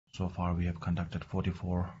so far we have conducted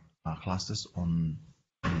 44 classes on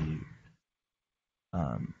the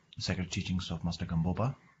sacred teachings of Master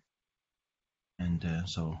Gampopa, and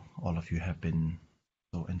so all of you have been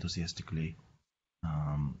so enthusiastically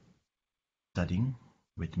studying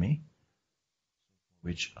with me,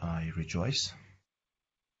 which I rejoice.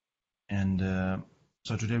 And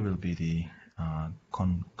so today will be the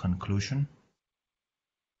conclusion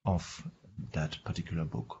of that particular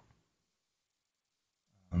book.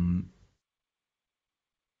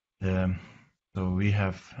 So we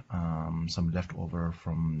have some leftover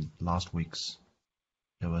from last week's.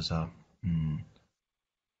 There was a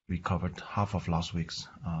we covered half of last week's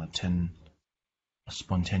 10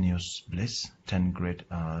 spontaneous bliss, 10 great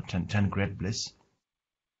bliss.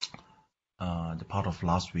 The part of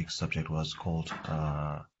last week's subject was called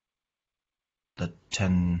the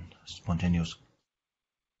 10 spontaneous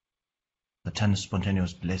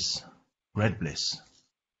bliss, great bliss,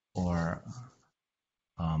 or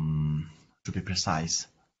to be precise,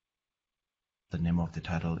 the name of the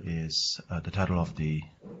title is the title of the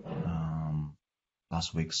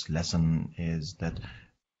last week's lesson is that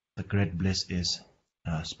the great bliss is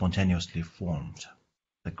spontaneously formed.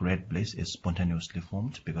 The great bliss is spontaneously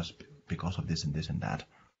formed because of this and this and that.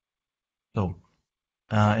 So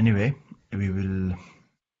anyway, we will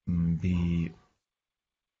be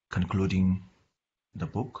concluding the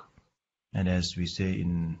book, and as we say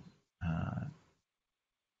in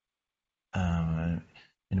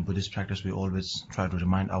Buddhist practice, we always try to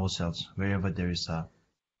remind ourselves, wherever there is a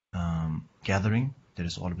gathering, there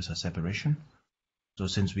is always a separation. So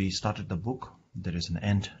since we started the book, there is an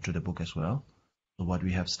end to the book as well. So what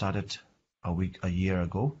we have started a year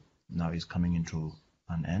ago now is coming into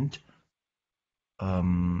an end.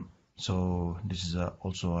 So this is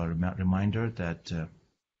also a reminder that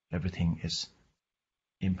everything is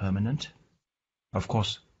impermanent. Of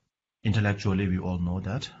course, intellectually we all know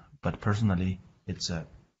that, but personally, it's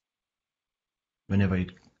whenever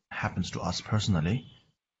it happens to us personally,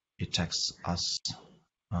 it takes us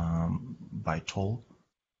by toll.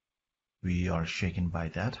 We are shaken by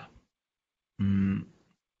that.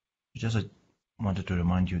 Just wanted to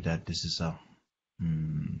remind you that this is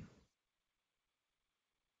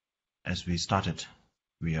as we started,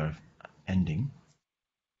 we are ending.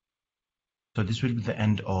 So this will be the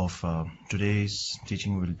end of today's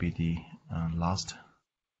teaching. Will be the last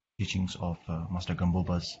teachings of Master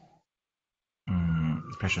Gampopa's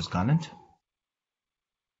precious Garland.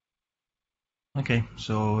 Okay,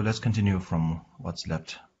 so let's continue from what's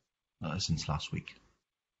left since last week.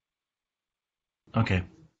 Okay,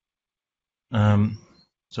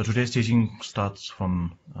 so today's teaching starts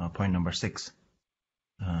from point number 6.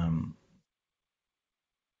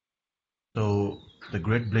 So the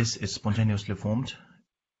great bliss is spontaneously formed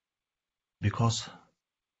because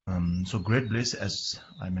so great bliss, as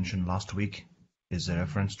I mentioned last week, is a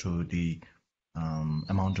reference to the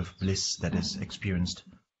amount of bliss that is experienced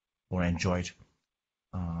or enjoyed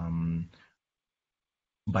by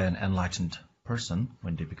an enlightened person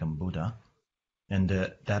when they become Buddha, and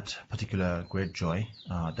that particular great joy,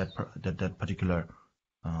 that particular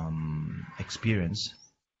experience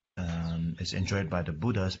is enjoyed by the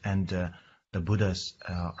Buddhas, and the Buddhas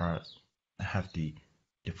have the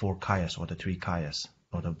 4 kayas, or the 3 kayas,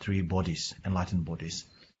 or the 3 bodies, enlightened bodies,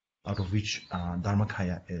 out of which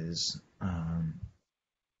Dharmakaya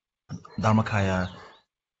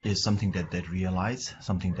is something that they realize,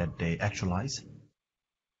 something that they actualize.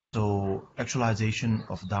 So actualization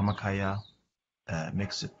of Dharmakaya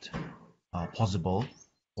makes it possible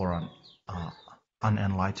for an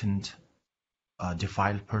unenlightened,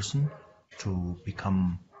 defiled person to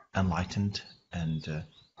become enlightened and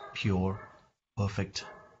pure, perfect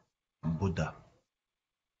Buddha.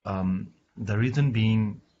 The reason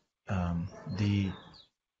being the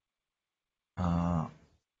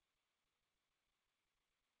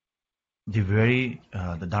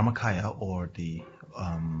Dharmakaya, or the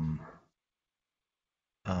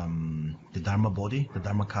Dharma body, the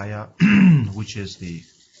Dharmakaya, which is the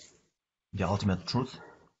ultimate truth.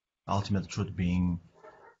 Ultimate truth being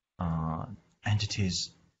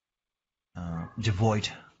entities devoid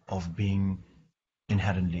of being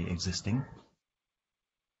inherently existing.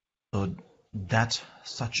 So that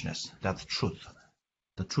suchness, that truth,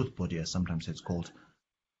 the truth body, as sometimes it's called,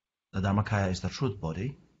 the Dharmakaya is the truth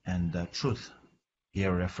body, and the truth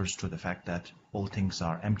here refers to the fact that all things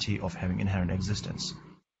are empty of having inherent existence.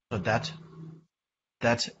 So that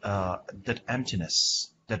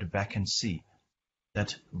emptiness, that vacancy,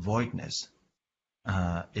 that voidness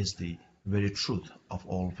is the very truth of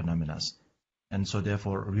all phenomena. And so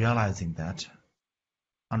therefore realizing that,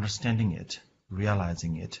 understanding it,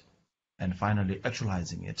 realizing it, and finally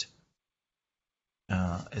actualizing it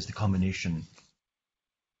as the culmination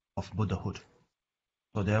of Buddhahood.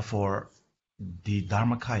 So therefore, the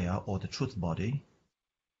Dharmakaya, or the truth body,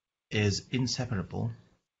 is inseparable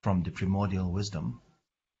from the primordial wisdom,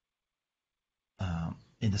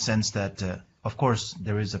 in the sense that, of course,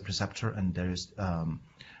 there is a preceptor, and there is,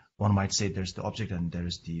 one might say, there's the object and there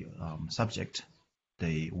is the subject.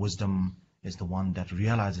 The wisdom is the one that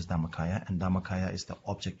realizes Dharmakaya, and Dharmakaya is the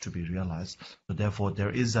object to be realized. So therefore,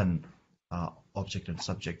 there is an object and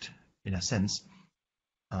subject in a sense.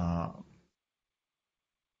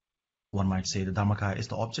 One might say the Dharmakaya is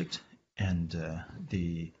the object, and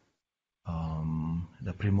the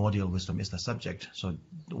primordial wisdom is the subject. So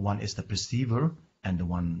one is the perceiver, and the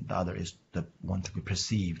other is the one to be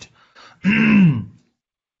perceived.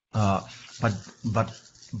 But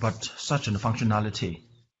such a functionality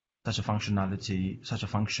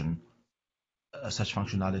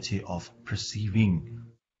of perceiving,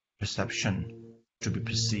 perception, to be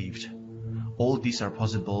perceived, all these are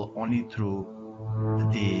possible only through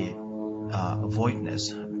the voidness,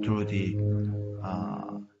 through the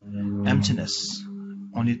emptiness,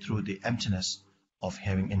 only through the emptiness of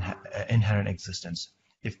having inherent existence.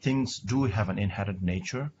 If things do have an inherent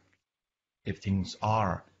nature, if things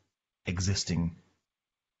are existing,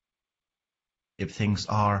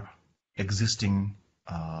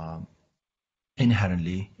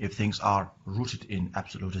 inherently, if things are rooted in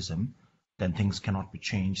absolutism, then things cannot be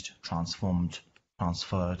changed, transformed,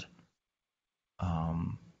 transferred,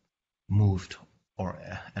 moved, or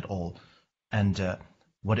at all. And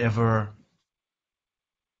whatever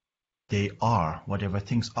they are, whatever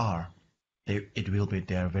things are, it will be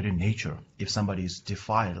their very nature. If somebody is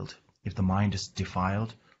defiled, if the mind is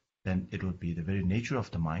defiled, then it will be the very nature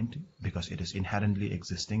of the mind, because it is inherently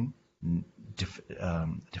existing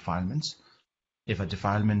defilements. If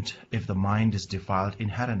the mind is defiled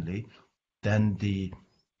inherently, then the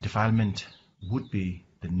defilement would be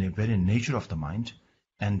the very nature of the mind,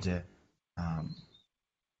 and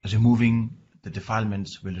removing the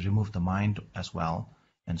defilements will remove the mind as well,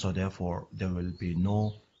 and so therefore there will be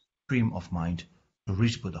no stream of mind to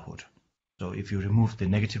reach Buddhahood. So if you remove the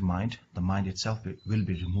negative mind, the mind itself will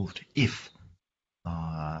be removed if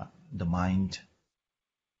the mind,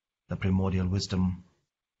 the primordial wisdom,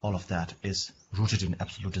 all of that is rooted in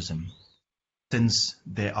absolutism. Since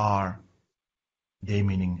they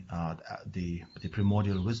meaning the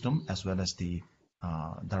primordial wisdom as well as the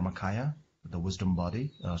Dharmakaya, the wisdom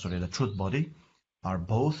body, the truth body, are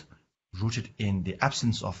both rooted in the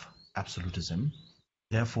absence of absolutism.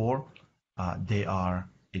 Therefore, they are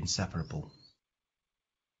inseparable.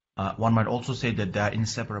 One might also say that they are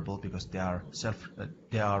inseparable because they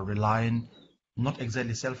are reliant, not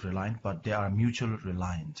exactly self-reliant, but they are mutual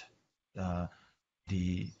reliant.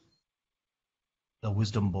 The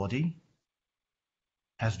wisdom body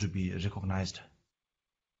has to be recognized,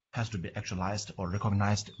 has to be actualized or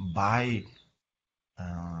recognized by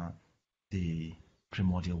the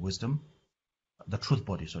primordial wisdom. The truth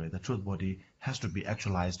body has to be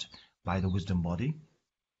actualized by the wisdom body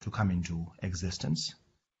to come into existence.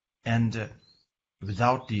 And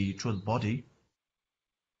without the truth body,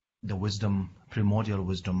 the primordial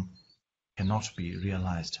wisdom cannot be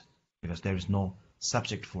realized, because there is no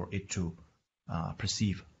subject for it to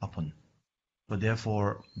perceive upon. So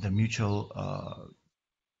therefore, the mutual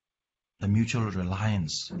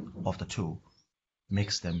reliance of the two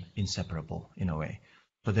makes them inseparable in a way.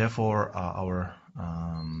 So therefore, our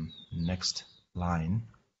next line,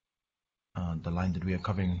 the line that we are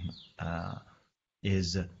covering,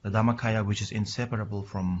 is the Dharmakaya, which is inseparable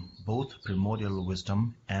from both primordial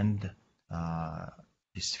wisdom and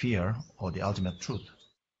the sphere or the ultimate truth.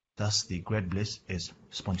 Thus, the great bliss is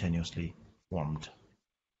spontaneously formed.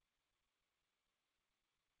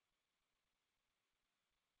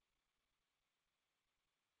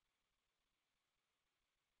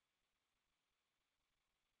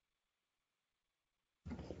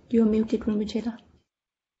 You're muted, Rinpoche.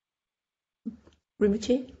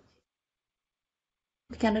 Rinpoche?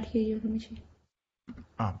 We cannot hear you, Rinpoche.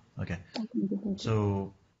 Okay.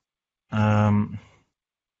 So,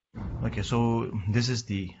 so this is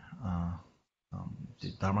the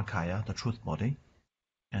Dharmakaya, the truth body,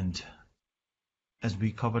 and as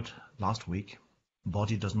we covered last week,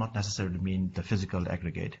 body does not necessarily mean the physical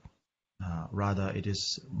aggregate. Rather, it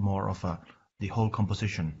is more of the whole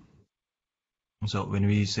composition. So when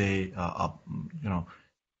we say,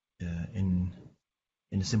 in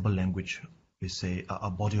a simple language, we say a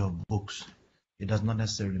body of books. It does not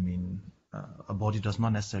necessarily mean a body. Does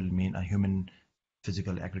not necessarily mean a human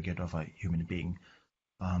physical aggregate of a human being,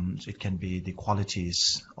 So it can be the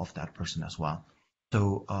qualities of that person as well.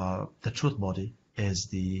 So the truth body is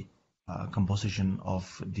the composition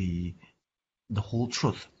of the whole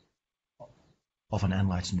truth of an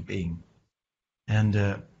enlightened being, and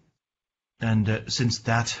since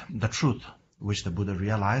that the truth which the Buddha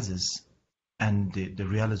realizes and the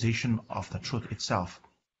realization of the truth itself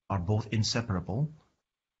are both inseparable,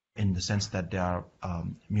 in the sense that they are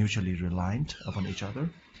mutually reliant upon each other,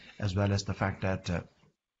 as well as the fact that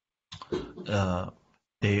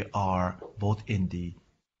they are both in the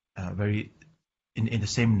in the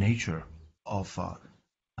same nature of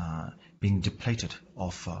being depleted,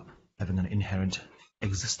 of having an inherent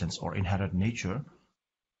existence or inherent nature.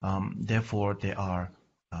 Therefore, they are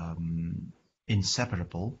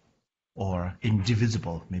inseparable or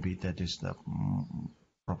indivisible. Maybe that is the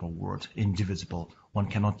proper word. Indivisible. One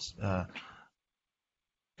cannot.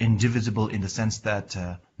 Indivisible in the sense that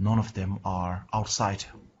none of them are outside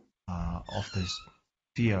of this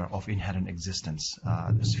sphere of inherent existence.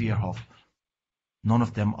 The sphere of none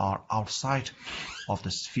of them are outside of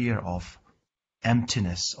the sphere of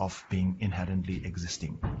emptiness of being inherently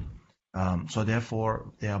existing. So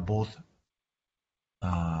therefore, they are both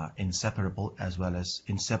inseparable as well as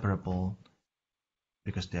inseparable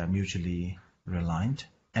because they are mutually reliant,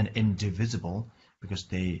 and indivisible because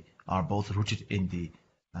they are both rooted in the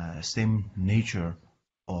same nature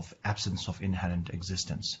of absence of inherent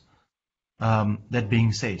existence. That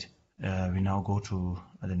being said, we now go to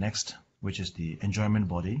the next, which is the enjoyment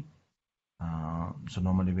body. So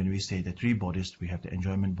normally when we say the three bodies, we have the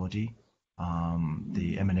enjoyment body,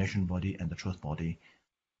 the emanation body, and the truth body.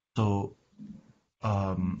 So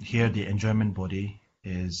here the enjoyment body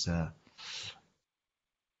is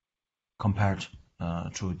compared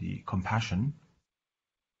to the compassion.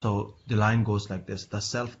 So the line goes like this: the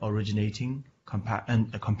self-originating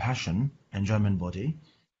compassion, enjoyment body,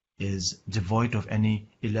 is devoid of any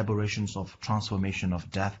elaborations of transformation of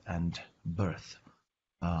death and birth.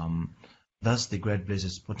 Thus, the great bliss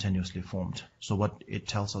is spontaneously formed. So what it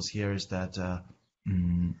tells us here is that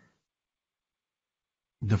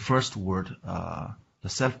the first word, the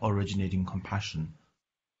self-originating compassion,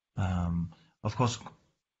 of course,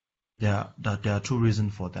 there are two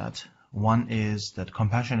reasons for that. One is that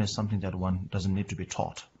compassion is something that one doesn't need to be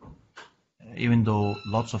taught. Even though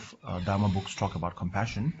lots of Dharma books talk about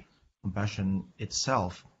compassion, compassion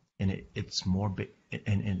itself, in its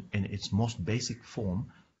most basic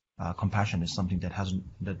form, compassion is something that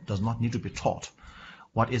does not need to be taught.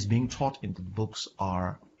 What is being taught in the books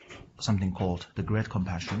are something called the great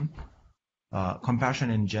compassion.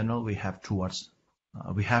 Compassion in general, we have towards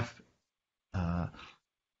we have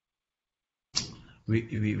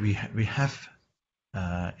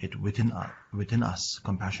it within us,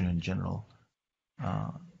 compassion in general,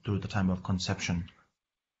 through the time of conception.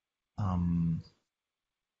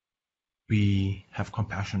 We have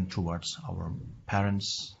compassion towards our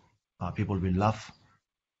parents, people we love,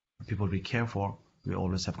 people we care for. We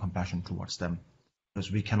always have compassion towards them,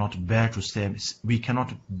 because we cannot bear to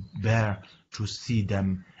see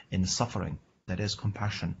them in suffering. That is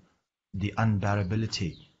compassion, the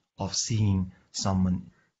unbearability of seeing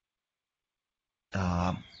someone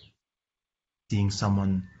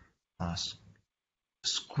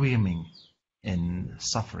screaming in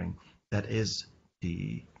suffering. That is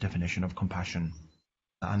the definition of compassion,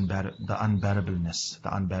 the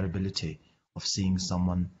unbearability of seeing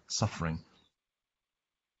someone suffering.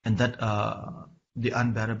 And that the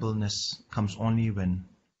unbearableness comes only when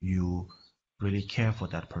you really care for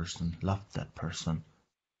that person, love that person.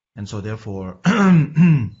 And so therefore,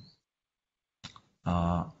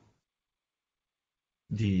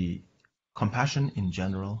 the compassion in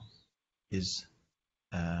general is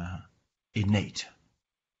innate.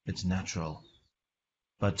 It's natural.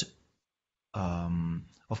 But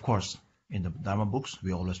of course, in the Dharma books,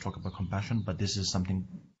 we always talk about compassion, but this is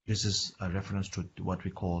a reference to what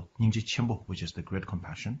we call Nyingji Chenpo, which is the great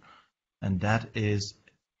compassion. And that is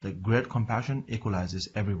the great compassion equalizes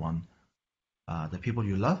everyone, the people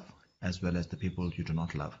you love as well as the people you do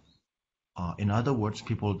not love. In other words,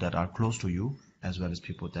 people that are close to you as well as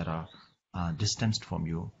people that are distanced from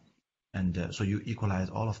you. And so you equalize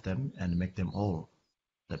all of them and make them all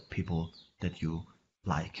the people that you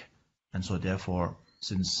like. And so therefore,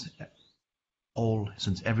 since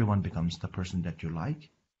everyone becomes the person that you like,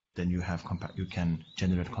 then you can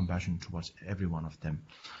generate compassion towards every one of them.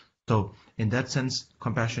 So in that sense,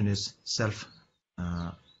 compassion is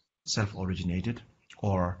self-originated,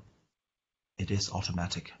 or it is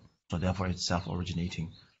automatic. So therefore it's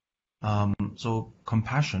self-originating. So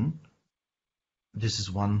compassion, this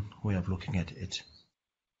is one way of looking at it.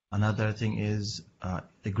 Another thing is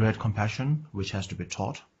the great compassion, which has to be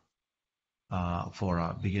taught for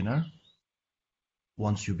a beginner.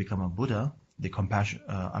 Once you become a Buddha, the compassion,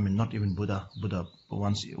 not even Buddha, but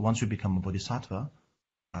once you become a Bodhisattva,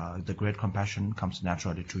 the great compassion comes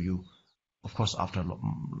naturally to you. Of course, after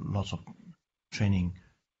lots of training,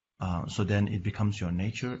 so then it becomes your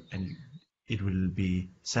nature, and it will be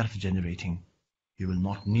self-generating. You will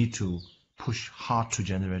not need to push hard to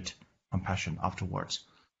generate compassion afterwards.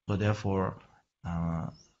 So therefore,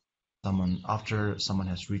 after someone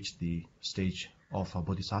has reached the stage of a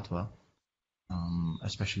Bodhisattva,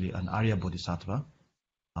 especially an Arya Bodhisattva,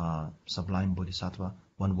 sublime Bodhisattva,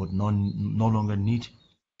 one would no longer need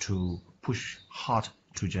to push hard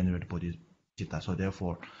to generate bodhicitta. So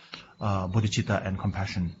therefore, bodhicitta and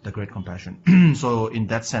compassion, the great compassion. So in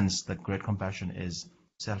that sense, the great compassion is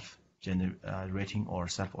self-generating or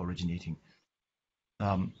self-originating.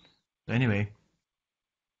 Anyway,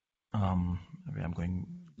 maybe I'm going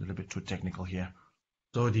a little bit too technical here.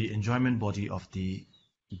 So the enjoyment body of the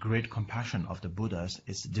great compassion of the Buddhas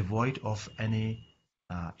is devoid of any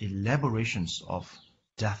elaborations of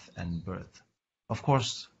death and birth. Of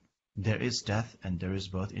course, there is death and there is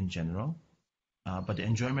birth in general, but the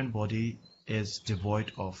enjoyment body is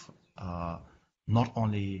devoid of not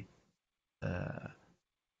only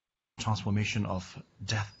transformation of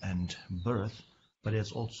death and birth, but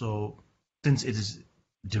it's also, since it is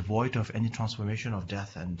devoid of any transformation of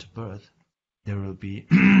death and birth, there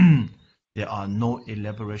are no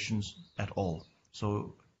elaborations at all.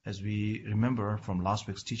 So as we remember from last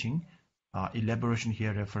week's teaching, elaboration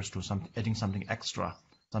here refers to adding something extra,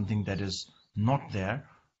 something that is not there,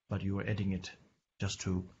 but you are adding it just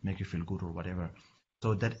to make you feel good or whatever.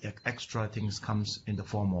 So that extra things comes in the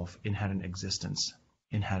form of inherent existence,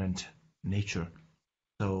 inherent nature.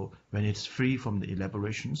 So when it's free from the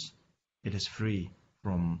elaborations, it is free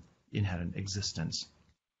from inherent existence.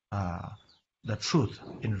 The truth,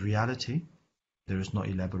 in reality, there is no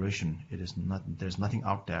elaboration. There's nothing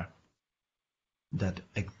out there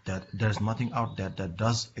there's nothing out there that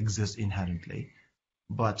does exist inherently,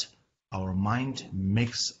 but our mind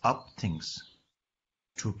makes up things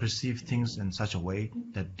to perceive things in such a way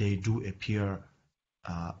that they do appear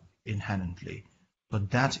inherently.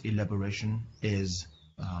 But that elaboration is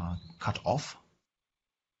cut off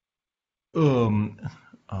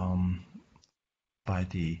by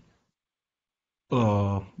the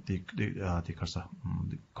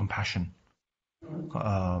compassion,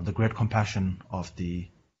 the great compassion of the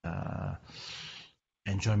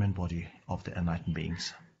enjoyment body of the enlightened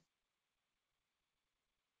beings.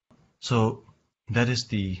 So that is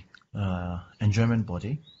the enjoyment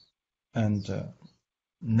body, and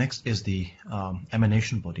next is the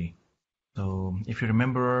emanation body. So if you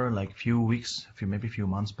remember, like maybe a few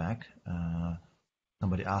months back,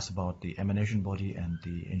 somebody asked about the emanation body and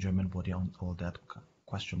the enjoyment body, on all that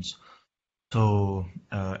questions. So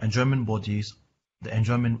enjoyment bodies, the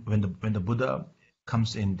enjoyment, when the Buddha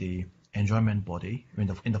comes in the enjoyment body,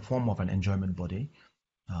 in the form of an enjoyment body,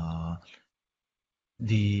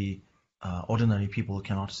 the ordinary people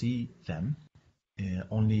cannot see them.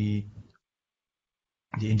 Only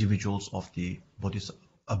the individuals of the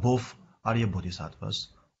above Arya Bodhisattvas,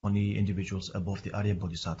 only individuals above the Arya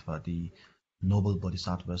Bodhisattva, the noble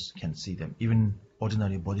Bodhisattvas, can see them. Even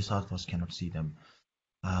ordinary Bodhisattvas cannot see them.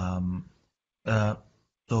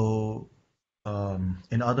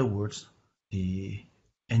 In other words, the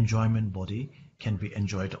enjoyment body can be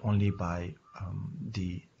enjoyed only by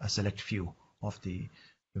a select few of the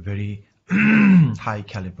very high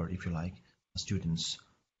caliber, if you like, students.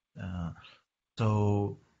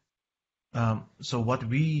 So what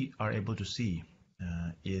we are able to see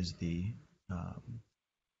is the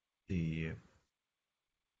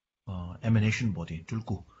emanation body,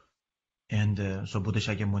 Tulku. And so Buddha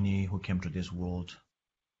Shakyamuni, who came to this world,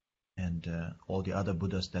 and all the other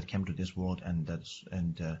Buddhas that came to this world, and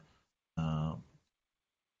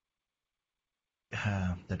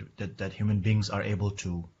that human beings are able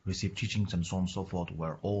to receive teachings and so on and so forth,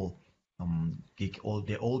 were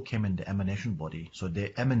they all came in the emanation body. So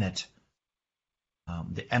they emanate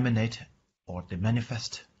or they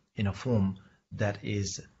manifest in a form that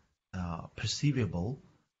is perceivable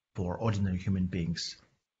for ordinary human beings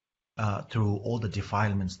through all the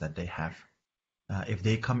defilements that they have. If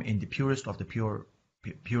they come in the purest of the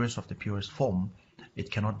purest form,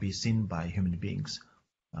 it cannot be seen by human beings.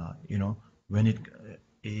 When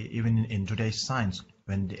even in today's science,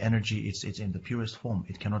 when the energy is in the purest form,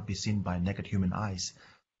 it cannot be seen by naked human eyes.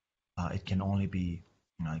 It can only be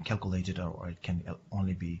calculated, or it can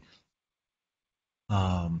only be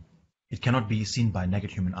It cannot be seen by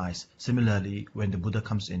naked human eyes. Similarly, when the Buddha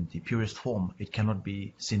comes in the purest form, it cannot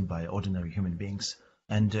be seen by ordinary human beings.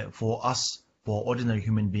 And for ordinary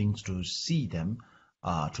human beings to see them,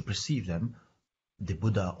 to perceive them, the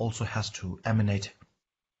Buddha also has to emanate,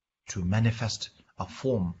 to manifest a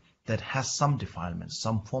form that has some defilements,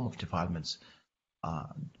 some form of defilements.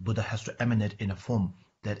 Buddha has to emanate in a form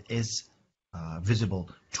that is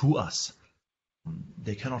visible to us.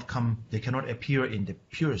 They cannot appear in the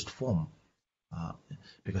purest form,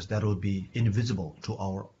 because that will be invisible to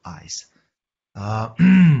our eyes.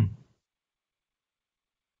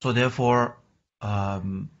 So therefore,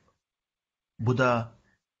 Buddha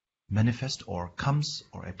manifests or comes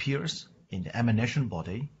or appears in the emanation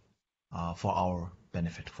body for our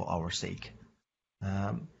benefit, for our sake.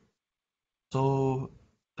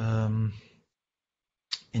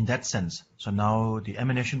 In that sense, so now the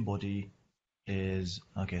emanation body is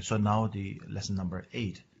okay. So now the lesson number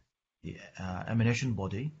 8, the emanation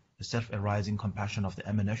body, the self-arising compassion of the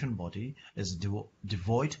emanation body is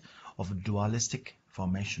devoid of dualistic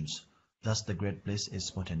formations. Thus, the great bliss is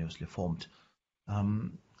spontaneously formed.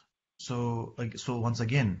 So once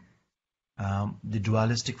again, the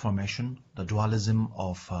dualistic formation, the dualism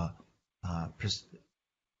of a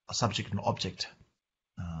subject and object.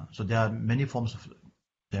 So there are many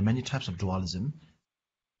types of dualism.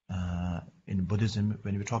 In Buddhism,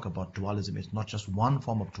 when we talk about dualism, it's not just one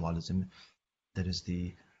form of dualism. That is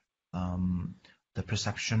the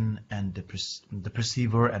perception and the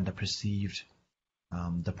perceiver and the perceived,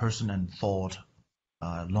 the person and thought,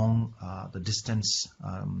 the distance,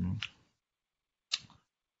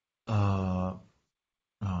 long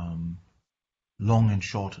and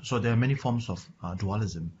short. So there are many forms of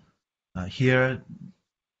dualism. Here,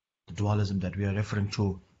 the dualism that we are referring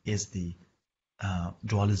to is the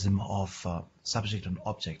dualism of subject and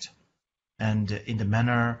object, and in the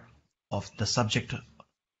manner of the subject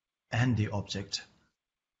and the object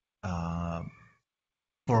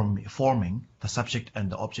forming, the subject and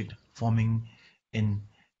the object forming in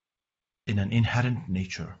an inherent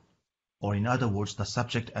nature, or in other words, the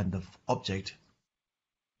subject and the object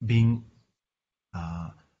being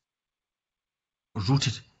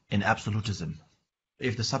rooted in absolutism.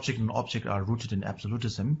 If the subject and object are rooted in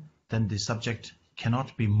absolutism, then the subject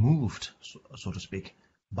cannot be moved, so to speak,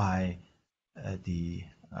 by the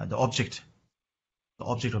object. The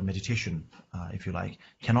object of meditation, if you like,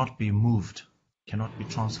 cannot be moved, cannot be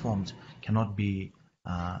transformed, cannot be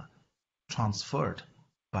transferred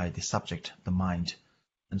by the subject, the mind.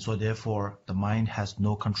 And so therefore, the mind has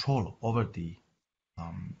no control over the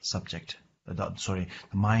subject. The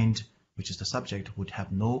mind, which is the subject, would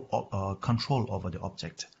have no control over the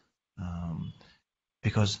object,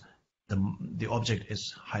 because the object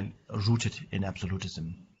is highly rooted in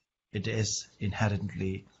absolutism. It is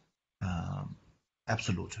inherently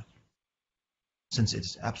absolute. Since it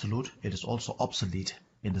is absolute, it is also obsolete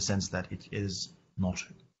in the sense that it is not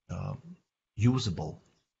usable.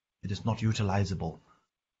 It is not utilizable.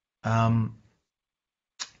 And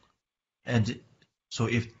so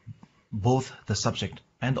if both the subject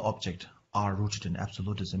and the object are rooted in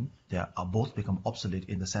absolutism, they are both become obsolete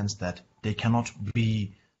in the sense that they cannot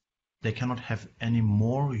have any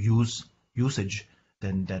more usage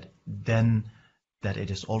than that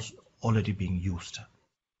it is also already being used.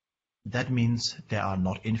 That means they are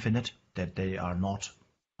not infinite, that they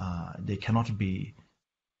cannot be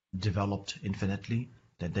developed infinitely,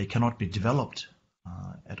 that they cannot be developed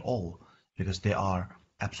at all, because they are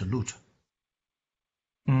absolute.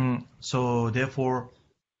 So therefore,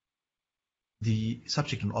 the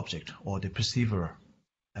subject and object, or the perceiver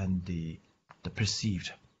and the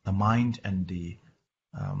perceived, the mind and the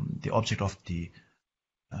object of the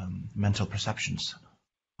mental perceptions,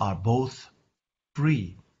 are both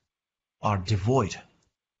free, are devoid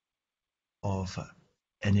of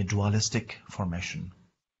any dualistic formation,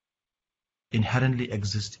 inherently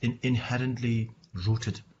exist in inherently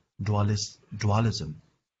rooted dualism.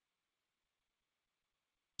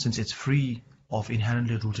 Since it's free of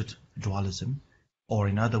inherently rooted dualism, or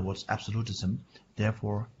in other words, absolutism,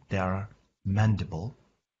 therefore they are mendable,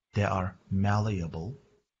 they are malleable,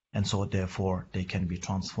 and so therefore they can be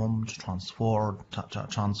transformed, transferred,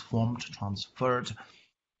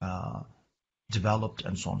 developed,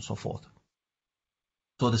 and so on and so forth.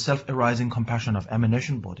 So the self-arising compassion of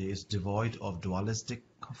emanation body is devoid of dualistic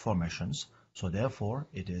formations. So therefore,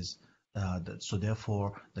 the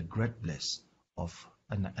great bliss of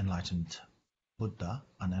an enlightened Buddha,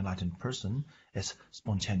 an enlightened person, is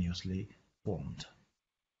spontaneously formed.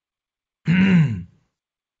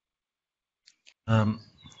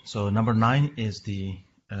 So number 9 is the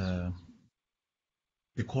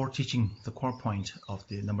the core teaching, the core point of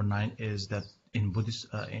the number 9 is that in Buddhist,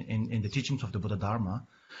 in the teachings of the Buddha Dharma,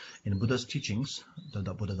 in Buddha's teachings,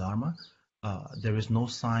 the Buddha Dharma, there is no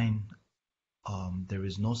sign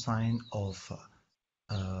of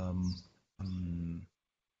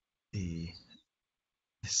the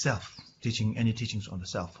self, teaching any teachings on the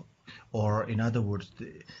self, or in other words,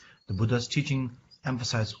 the Buddha's teaching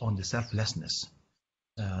emphasizes on the selflessness.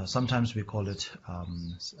 Sometimes we call it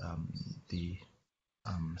the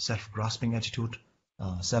self-grasping attitude,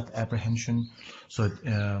 self-apprehension. So,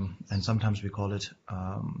 and sometimes we call it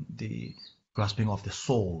the grasping of the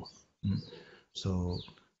soul. So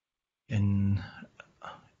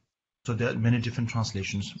there are many different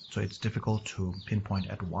translations. So it's difficult to pinpoint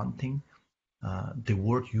at one thing. The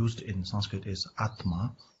word used in Sanskrit is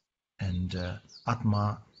Atma, and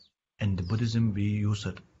Atma, in the Buddhism we use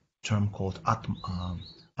a term called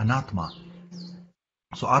Anatma.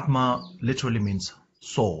 So Atma literally means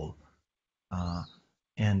soul, and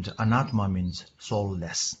Anatma means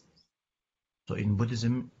soulless. So in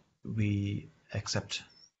Buddhism we accept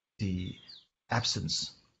the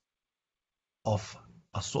absence of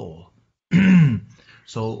a soul.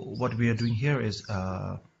 So what we are doing here is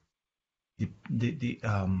the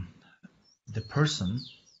person,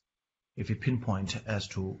 if we pinpoint as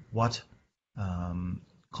to what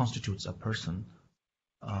constitutes a person,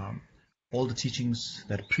 all the teachings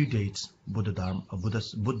that predates Buddha,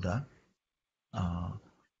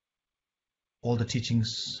 all the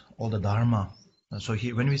teachings, all the Dharma. So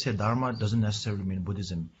here, when we say Dharma, it doesn't necessarily mean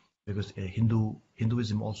Buddhism, because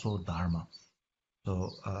Hinduism also Dharma.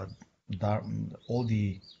 So all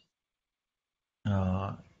the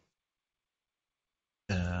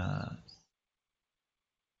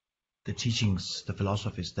teachings, the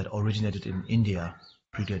philosophies that originated in India,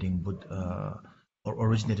 predating Buddha, or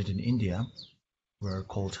originated in India, were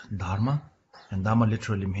called Dharma, and Dharma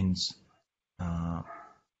literally means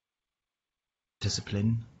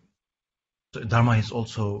discipline. So Dharma is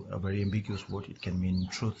also a very ambiguous word. It can mean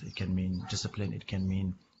truth, it can mean discipline, it can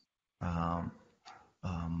mean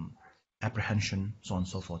apprehension, so on and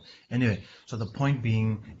so forth. Anyway, so the point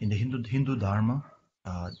being, in the Hindu Dharma,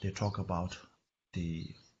 they talk about the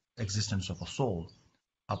existence of a soul.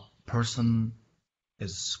 A person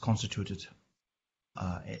is constituted,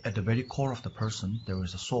 at the very core of the person there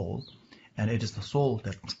is a soul, and it is the soul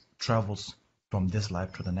that travels from this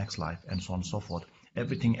life to the next life, and so on and so forth.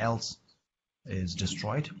 Everything else is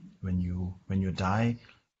destroyed. When you die,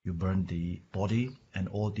 you burn the body, and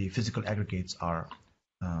all the physical aggregates are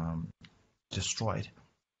destroyed.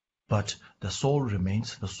 But the soul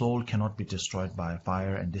remains. The soul cannot be destroyed by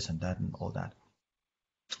fire and this and that and all that.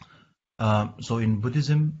 So in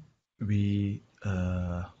Buddhism, we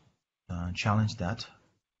challenge that.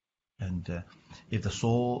 And if the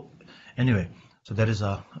soul, anyway, so that is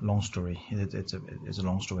a long story. It's a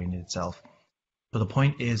long story in itself. But the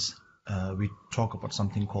point is, we talk about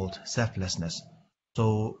something called selflessness.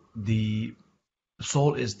 So the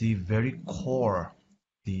soul is the very core,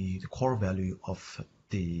 the core value of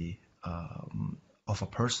a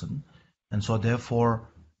person, and so therefore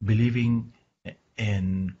believing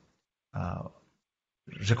in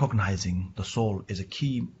recognizing the soul is a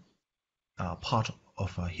key part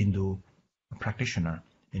of a Hindu practitioner.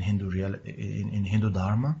 In Hindu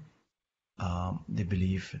Dharma, they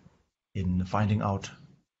believe in finding out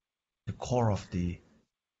the core of the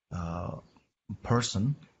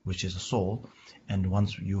person, which is a soul, and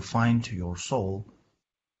once you find your soul,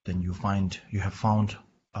 then you have found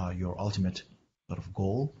your ultimate sort of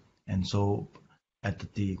goal. And so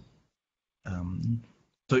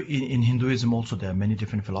so in Hinduism also there are many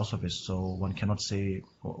different philosophies, so one cannot say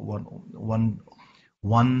one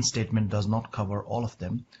statement does not cover all of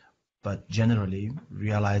them, but generally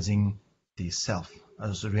realizing the self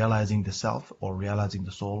or realizing the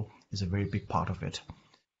soul is a very big part of it.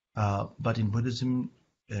 But in Buddhism,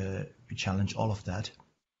 we challenge all of that.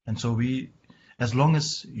 And so as long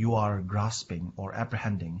as you are grasping or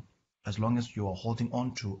apprehending, as long as you are holding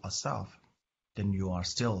on to a self, then you are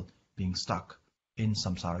still being stuck in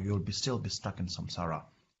samsara. You will still be stuck in samsara.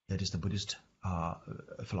 That is the Buddhist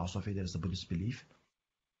philosophy. That is the Buddhist belief.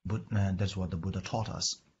 But that's what the Buddha taught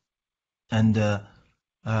us. And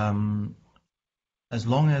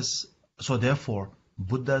so therefore,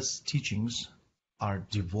 Buddha's teachings are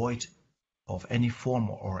devoid of any form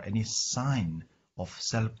or any sign of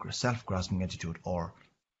self-grasping attitude or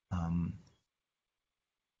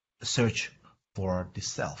search for the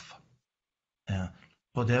self.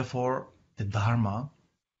 So therefore, the Dharma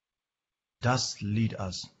does lead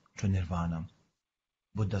us to nirvana.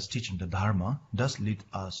 Buddha's teaching, the Dharma, does lead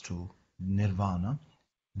us to nirvana,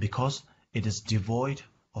 because it is devoid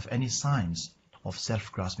of any signs of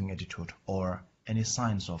self-grasping attitude or any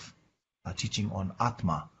signs of teaching on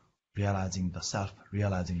Atma, realizing the self,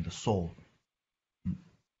 realizing the soul.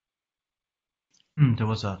 There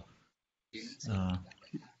was a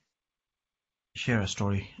share a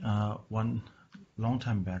story one long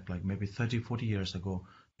time back, like maybe 30-40 years ago.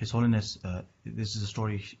 His Holiness, this is a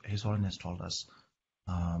story His Holiness told us.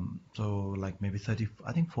 So like maybe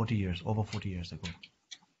 40 years, over 40 years ago,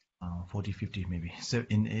 40, 50 maybe. So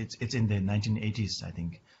it's in the 1980s, I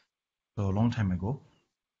think. So a long time ago.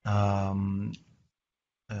 The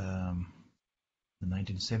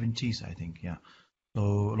 1970s, I think, yeah. So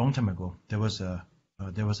a long time ago, there was a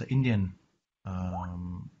Indian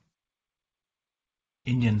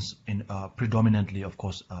Indians in predominantly, of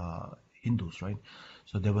course, Hindus, right?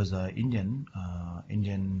 So there was a Indian.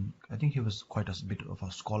 I think he was quite a bit of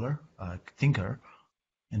a scholar, thinker,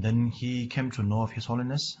 and then he came to know of His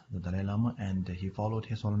Holiness, the Dalai Lama, and he followed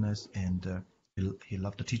His Holiness, and he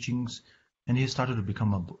loved the teachings, and he started to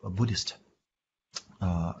become a Buddhist.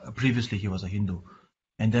 Previously, he was a Hindu,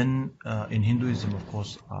 and then in Hinduism, of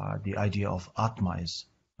course, the idea of Atma is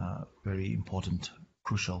very important,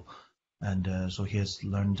 crucial. And so he has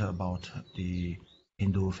learned about the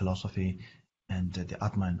Hindu philosophy and the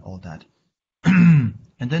Atma and all that. And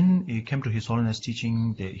then he came to His Holiness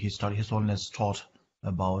teaching. His Holiness taught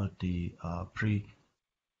about the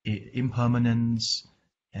impermanence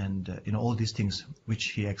and all these things, which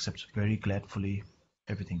he accepts very gladfully,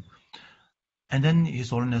 everything. And then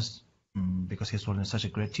His Holiness, because His Holiness is such a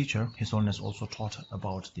great teacher, His Holiness also taught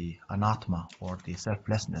about the anatma, or the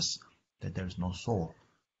selflessness, that there is no soul.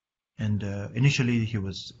 And initially it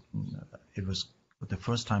was the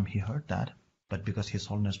first time he heard that, but because His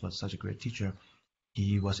Holiness was such a great teacher,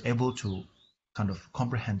 he was able to kind of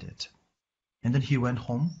comprehend it. And then he went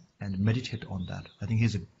home and meditated on that. I think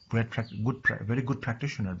he's a very good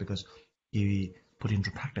practitioner, because he put into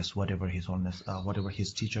practice whatever His Holiness, whatever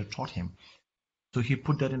his teacher taught him. So he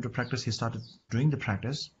put that into practice. He started doing the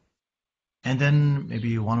practice, and then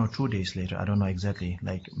maybe 1 or 2 days later, I don't know exactly,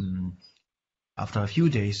 like after a few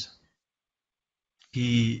days,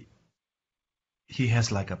 he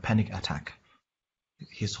has like a panic attack.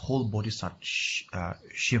 His whole body starts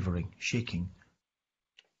shivering, shaking,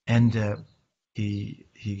 and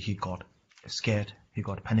he got scared. He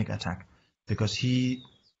got a panic attack because he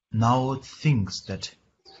now thinks that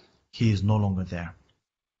he is no longer there.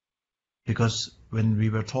 Because when we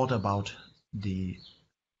were taught about the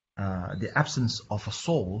absence of a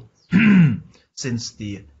soul, since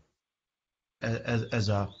as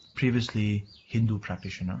a previously Hindu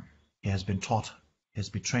practitioner, he has been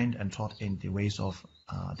trained and taught in the ways of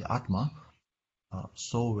the Atma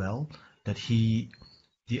so well that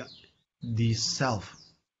the self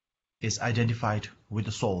is identified with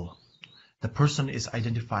the soul. The person is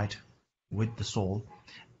identified with the soul.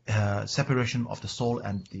 Separation of the soul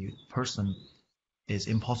and the person is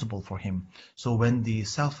impossible for him. So when the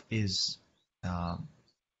self is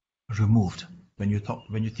removed, when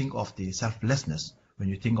you think of the selflessness, when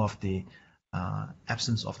you think of the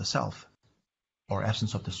absence of the self or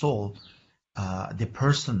absence of the soul, the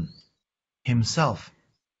person himself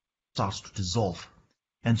starts to dissolve.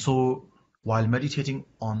 And so while meditating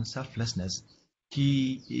on selflessness,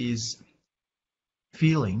 he is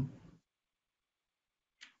feeling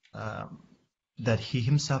that he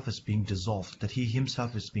himself is being dissolved, that he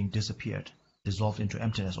himself is being dissolved into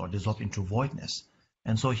emptiness or dissolved into voidness.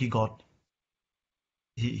 And so he got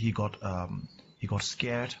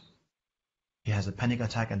scared. He has a panic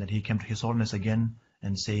attack, and then he came to His Holiness again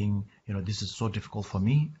and saying, this is so difficult for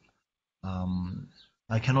me.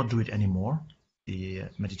 I cannot do it anymore. The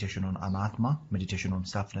meditation on anatma, meditation on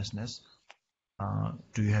selflessness.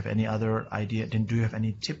 Do you have any other idea? Do you have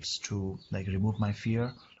any tips to remove my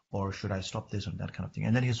fear, or should I stop this or that kind of thing?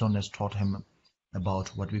 And then His Holiness taught him about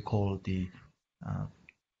what we call the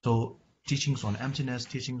teachings on emptiness,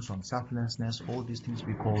 teachings on selflessness, all these things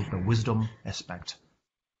we call the wisdom aspect.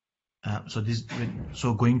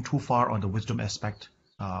 So going too far on the wisdom aspect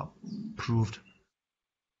proved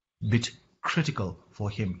a bit critical for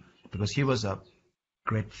him, because he was a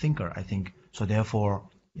great thinker, I think. So therefore,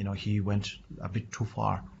 he went a bit too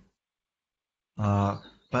far.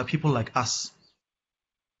 But people like us,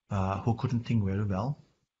 who couldn't think very well,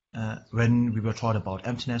 when we were taught about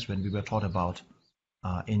emptiness, when we were taught about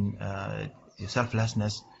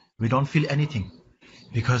selflessness, we don't feel anything,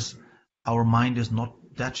 because our mind is not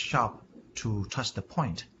that sharp to touch the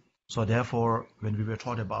point. So therefore, when we were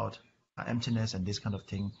taught about emptiness and this kind of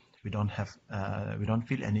thing, we don't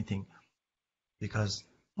feel anything, because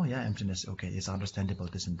emptiness, okay, it's understandable,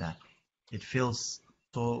 this and that. It feels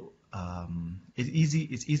so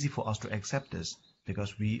it's easy for us to accept this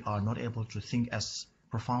because we are not able to think as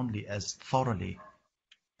profoundly, as thoroughly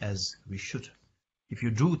as we should. If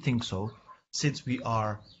you do think so, since we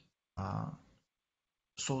are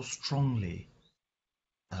so strongly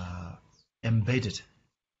embedded,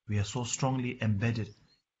 we are so strongly embedded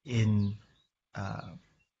in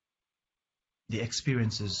the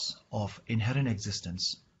experiences of inherent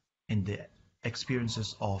existence, in the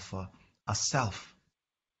experiences of a self,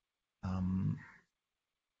 an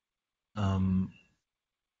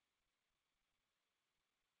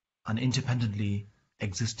independently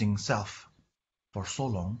existing self for so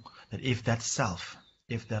long, that if that self,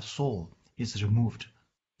 if that soul is removed,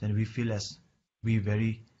 then we feel as we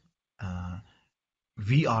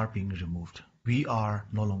are being removed. We are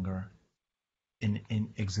no longer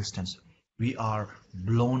in existence. We are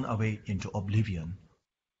blown away into oblivion.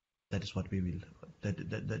 That is what we will.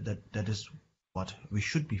 That is what we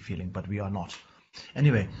should be feeling, but we are not.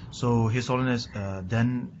 Anyway, so His Holiness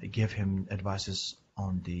then gave him advices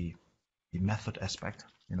on the method aspect,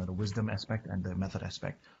 the wisdom aspect and the method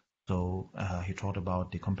aspect. So he taught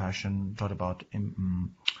about the compassion, taught about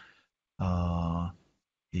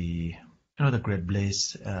the great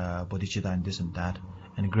bliss, bodhicitta, and this and that,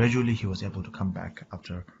 and gradually he was able to come back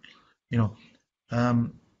after,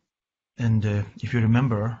 and if you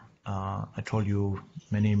remember, I told you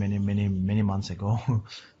many months ago,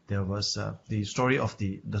 there was the story of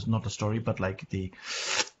not the story, but like the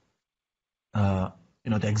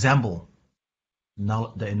example.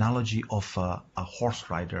 Now the analogy of a horse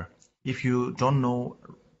rider. If you don't know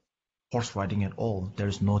horse riding at all, there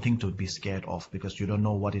is nothing to be scared of because you don't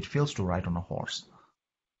know what it feels to ride on a horse.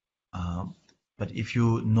 But if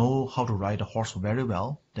you know how to ride a horse very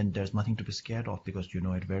well, then there's nothing to be scared of because you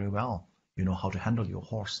know it very well. You know how to handle your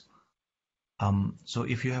horse. So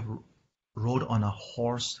if you have rode on a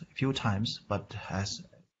horse a few times but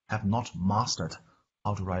have not mastered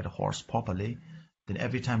how to ride a horse properly, then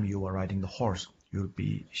every time you are riding the horse, you'll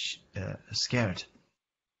be scared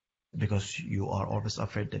because you are always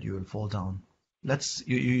afraid that you will fall down.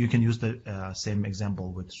 You can use the same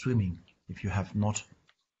example with swimming. If you have not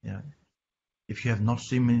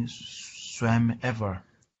swam ever,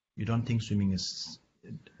 you don't think swimming is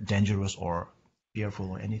dangerous or fearful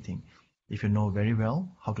or anything. If you know very well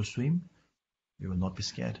how to swim, you will not be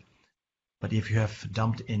scared. But if you have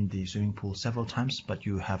jumped in the swimming pool several times, but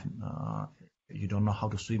you don't know how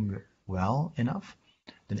to swim well enough,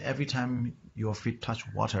 then every time your feet touch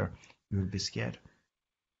water, you will be scared.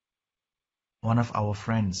 One of our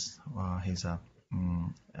friends, he's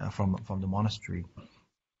from the monastery.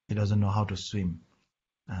 He doesn't know how to swim,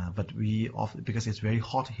 but we often, because it's very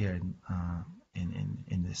hot here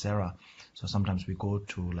in this area, so sometimes we go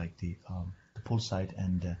to like the poolside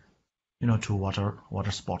and to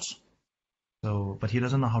water spots. So, but he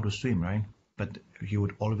doesn't know how to swim, right? But he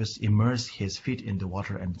would always immerse his feet in the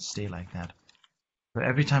water and stay like that. So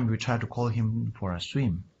every time we try to call him for a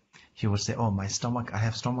swim, he would say, "Oh, my stomach! I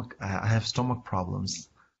have stomach problems.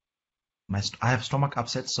 I have stomach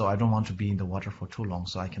upset, so I don't want to be in the water for too long.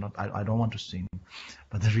 So I cannot. I don't want to swim."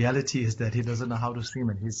 But the reality is that he doesn't know how to swim,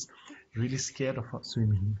 and he's really scared of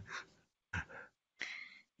swimming.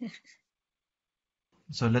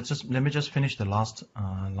 So let me just finish the last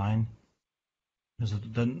line. So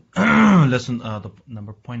then,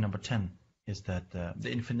 point number 10 is that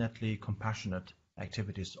the infinitely compassionate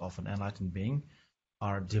activities of an enlightened being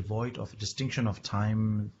are devoid of distinction of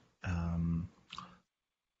time,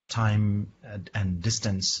 and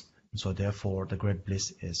distance. So therefore, the great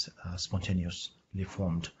bliss is spontaneously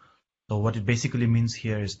formed. So what it basically means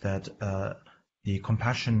here is that the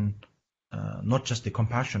compassion, not just the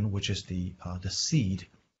compassion, which is the seed,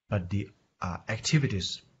 but the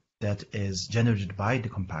activities that is generated by the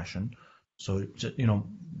compassion. So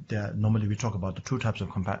normally we talk about the two types of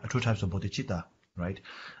bodhicitta, right?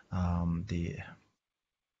 The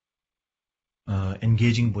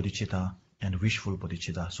engaging bodhicitta and wishful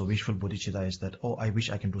bodhicitta. So wishful bodhicitta is that, oh, I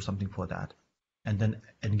wish I can do something for that, and then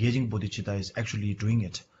engaging bodhicitta is actually doing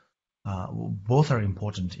it. Both are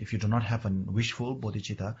important. If you do not have a wishful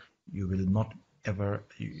bodhicitta, you will not ever.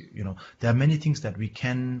 There are many things that we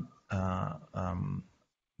can.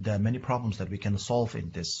 There are many problems that we can solve in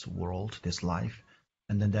this world, this life,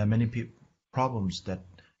 and then there are many problems that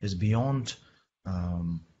is beyond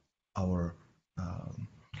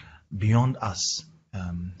beyond us,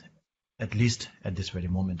 at least at this very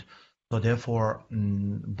moment. So therefore,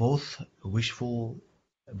 both wishful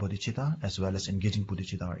bodhicitta as well as engaging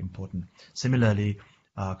bodhicitta are important. Similarly,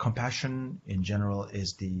 compassion in general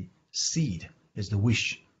is the seed, is the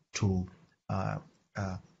wish to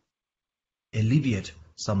alleviate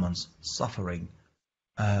someone's suffering.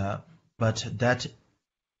 But that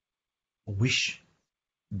wish,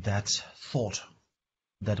 that thought,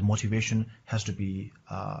 that motivation has to be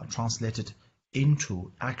translated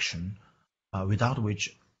into action, without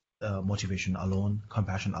which motivation alone,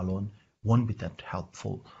 compassion alone, won't be that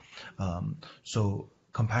helpful. So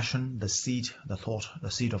compassion, the seed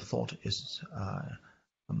of thought is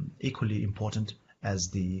equally important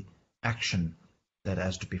as the action that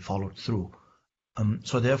has to be followed through.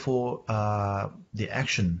 So therefore, the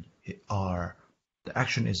action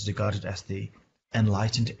is regarded as the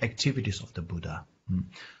enlightened activities of the Buddha.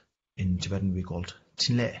 In Tibetan we call it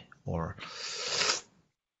Chinle, or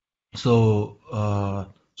so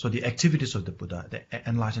the activities of the Buddha, the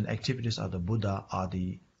enlightened activities of the Buddha are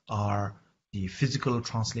the physical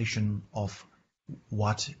translation of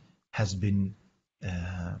what has been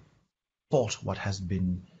thought, what has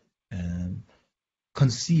been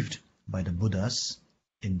conceived by the Buddhas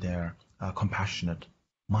in their compassionate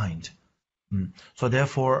mind. So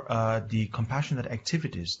therefore, the compassionate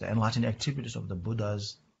activities, the enlightened activities of the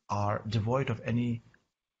Buddhas are devoid of any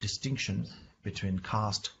distinction between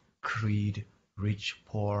caste, creed, rich,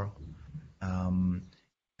 poor,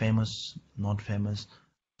 famous, not famous.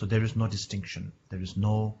 So there is no distinction. There is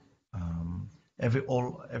no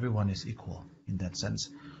everyone is equal in that sense.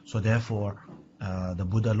 So therefore, the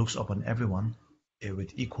Buddha looks upon everyone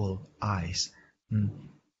with equal eyes.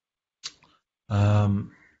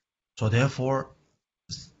 So therefore,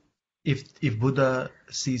 if Buddha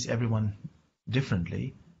sees everyone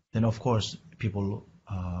differently, then of course people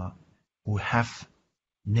who have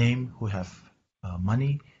name, who have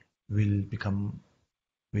money, will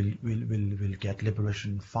get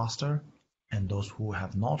liberation faster, and those who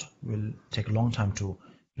have not will take a long time to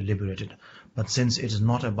be liberated. But since it is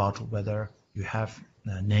not about whether you have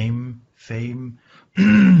name, fame,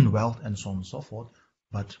 wealth, and so on and so forth,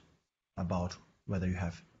 but about whether you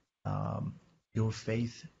have your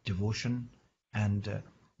faith, devotion, and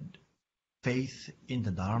faith in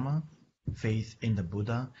the Dharma, faith in the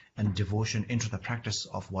Buddha, and devotion into the practice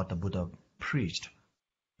of what the Buddha preached,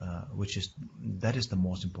 that is the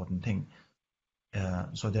most important thing.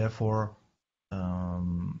 So therefore,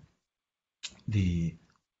 the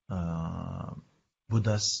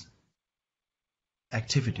Buddha's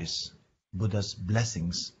activities, Buddha's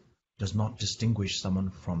blessings, does not distinguish someone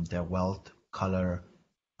from their wealth, color,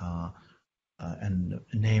 and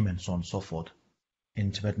name, and so on and so forth.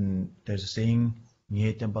 In Tibetan, there's a saying,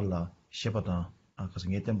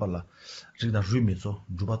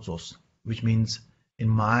 which means in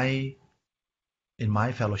my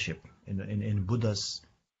fellowship, in Buddha's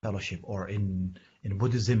fellowship, or in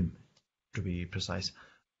Buddhism, to be precise,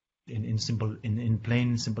 in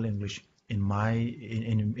plain simple English,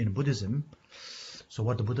 in Buddhism. So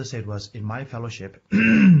what the Buddha said was, in my fellowship,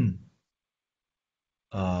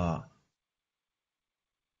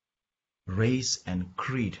 race and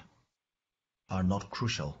creed are not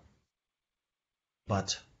crucial,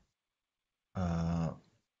 but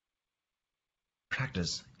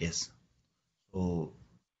practice is. So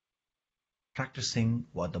practicing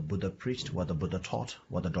what the Buddha preached, what the Buddha taught,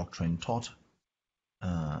 what the doctrine taught,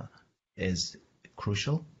 is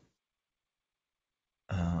crucial.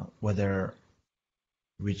 Whether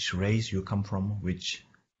which race you come from,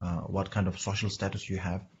 what kind of social status you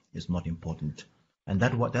have, is not important. And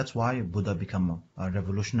that's why Buddha became a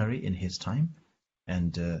revolutionary in his time.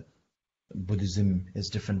 And Buddhism is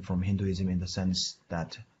different from Hinduism in the sense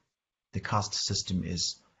that the caste system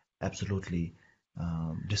is absolutely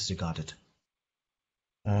disregarded.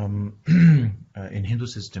 In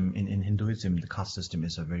Hinduism, the caste system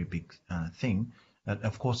is a very big thing.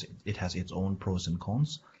 Of course, it has its own pros and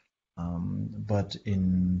cons. But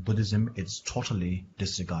in Buddhism, it's totally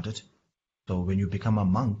disregarded. So when you become a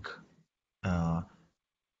monk,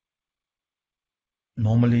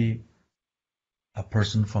 normally a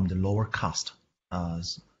person from the lower caste,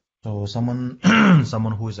 so someone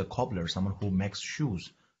who is a cobbler, someone who makes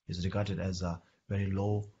shoes, is regarded as a very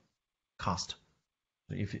low caste.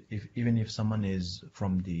 So even if someone is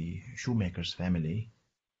from the shoemaker's family,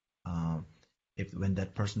 when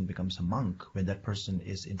that person becomes a monk, when that person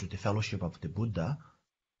is into the fellowship of the Buddha,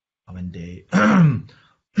 when they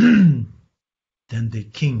then the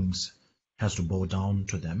kings has to bow down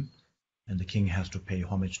to them, and the king has to pay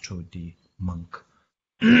homage to the monk.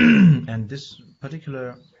 And this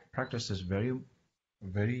particular practice is very,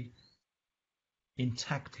 very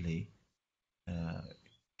intactly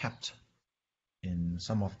kept in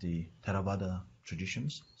some of the Theravada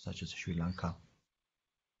traditions, such as Sri Lanka.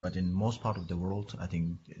 But in most part of the world, I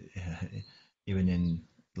think, even in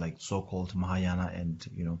like so-called Mahayana and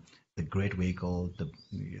the great vehicle, the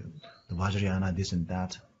Vajrayana, this and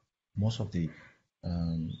that. Most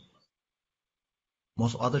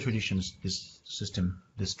other traditions,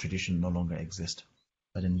 this tradition no longer exists.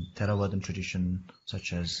 But in Theravadan tradition,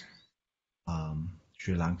 such as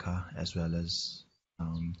Sri Lanka as well as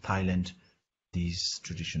Thailand, these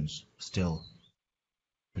traditions still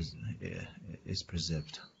is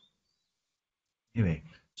preserved. Anyway,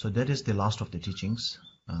 so that is the last of the teachings.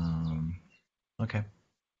 Okay,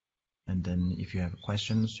 and then if you have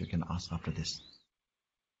questions, you can ask after this.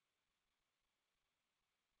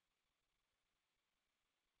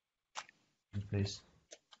 Please.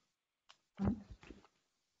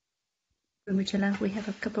 Rinpoche, we have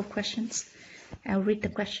a couple of questions. I'll read the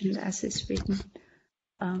question as it's written.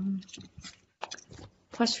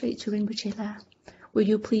 Prostrate to Rinpoche, will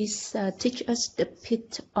you please teach us the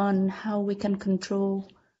pit on how we can control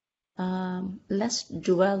less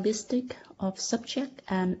dualistic of subject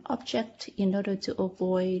and object in order to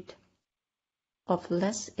avoid of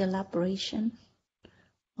less elaboration?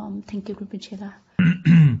 Thank you, Rinpoche.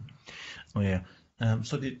 Oh yeah.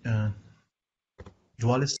 So the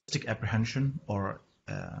dualistic apprehension, or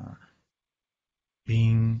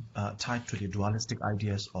being tied to the dualistic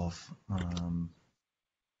ideas of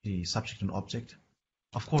the subject and object.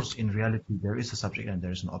 Of course, in reality, there is a subject and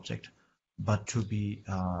there is an object. But to be,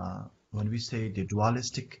 when we say the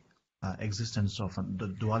dualistic existence of the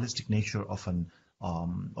dualistic nature of an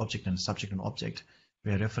object and subject and object,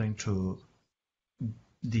 we are referring to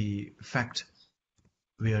the fact.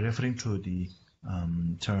 We are referring to the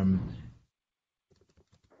term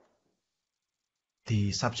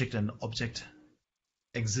the subject and object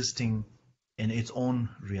existing in its own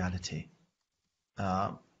reality,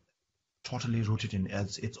 totally rooted in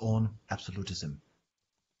its own absolutism.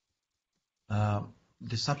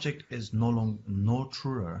 The subject is no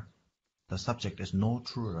truer. The subject is no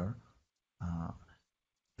truer.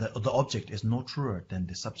 The object is no truer than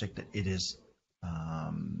the subject that it is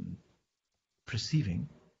perceiving,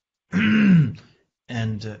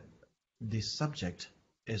 and the subject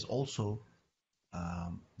is also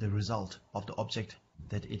the result of the object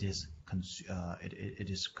that it is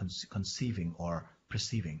conceiving or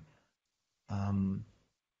perceiving.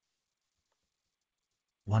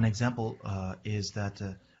 One example is that,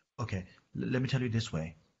 okay, let me tell you this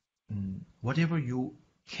way. Whatever you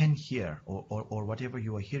can hear or whatever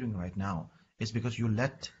you are hearing right now is because you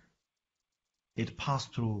let it pass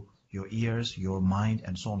through your ears, your mind,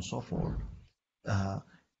 and so on and so forth.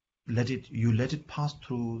 You let it pass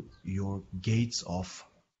through your gates of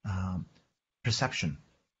perception,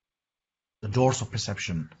 the doors of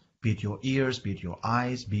perception, be it your ears, be it your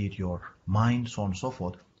eyes, be it your mind, so on and so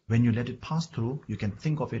forth. When you let it pass through, you can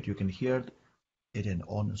think of it, you can hear it, and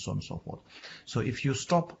on and so on and so forth. So if you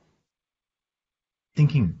stop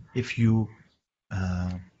thinking, if you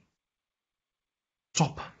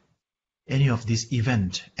stop any of these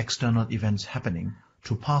external events happening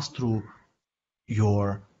to pass through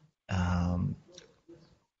your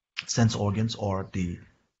sense organs or the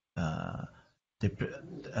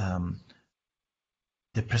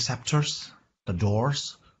perceptors, the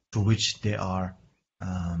doors to which they are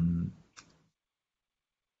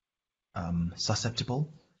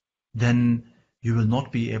susceptible, then you will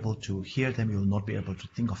not be able to hear them, you will not be able to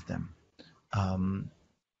think of them.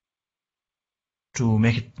 To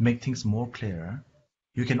make things more clearer,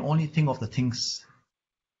 you can only think of the things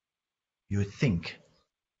you think,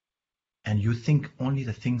 and you think only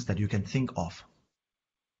the things that you can think of.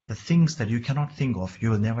 The things that you cannot think of, you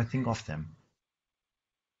will never think of them.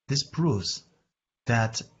 This proves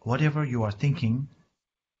that whatever you are thinking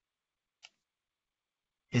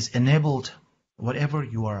is enabled, whatever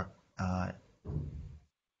you are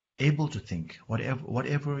able to think,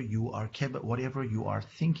 whatever you are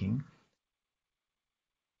thinking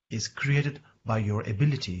is created by your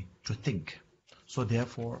ability to think. So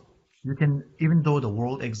therefore, you can, even though the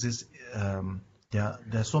world exists, there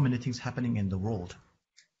are so many things happening in the world,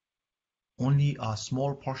 only a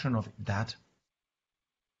small portion of that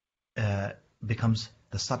becomes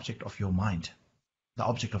the subject of your mind, the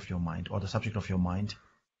object of your mind, or the subject of your mind,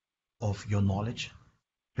 of your knowledge,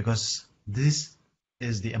 because this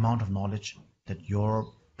is the amount of knowledge that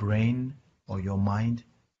your brain or your mind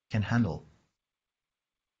can handle.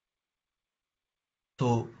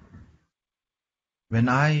 So when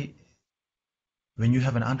you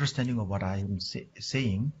have an understanding of what I am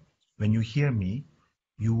saying, when you hear me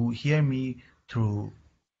through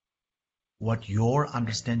what your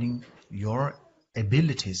understanding, your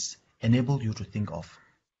abilities enable you to think of.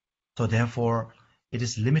 So therefore, it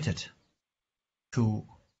is limited to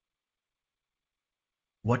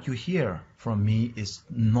what you hear from me is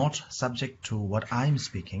not subject to what I'm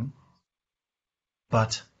speaking,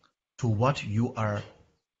 but to what you are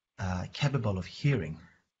capable of hearing.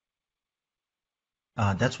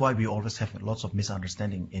 That's why we always have lots of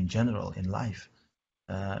misunderstanding in general in life.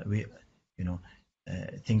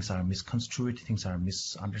 Things are misconstrued, things are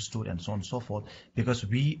misunderstood, and so on and so forth, because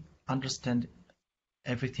we understand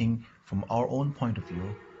everything from our own point of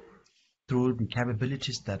view through the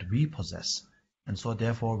capabilities that we possess. And so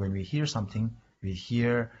therefore, when we hear something, we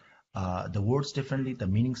hear the words differently, the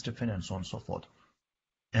meanings different, and so on and so forth.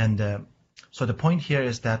 And so the point here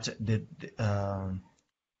is that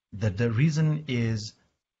the reason is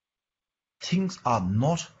things are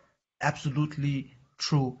not absolutely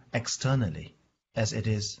true externally as it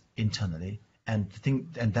is internally, and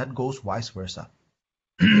that goes vice versa.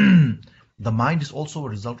 The mind is also a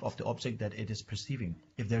result of the object that it is perceiving.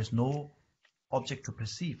 If there's no object to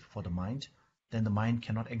perceive for the mind, then the mind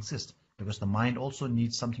cannot exist, because the mind also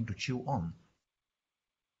needs something to chew on.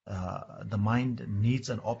 The mind needs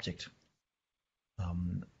an object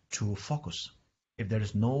to focus. If there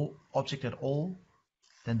is no object at all,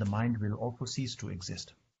 then the mind will also cease to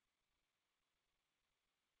exist.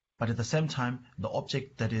 But at the same time, the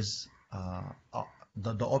object that is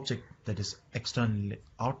the object that is externally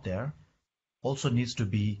out there also needs to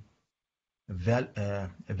be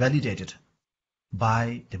validated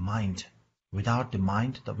by the mind. Without the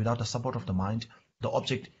mind, without the support of the mind, the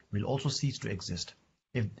object will also cease to exist.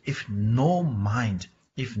 If no mind,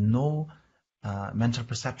 if no mental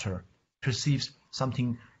perceptor perceives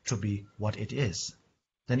something to be what it is,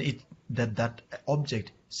 then that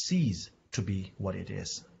object ceases to be what it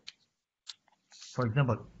is. For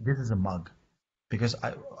example, this is a mug. Because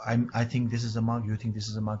I think this is a mug, you think this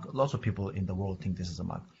is a mug. Lots of people in the world think this is a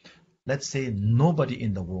mug. Let's say nobody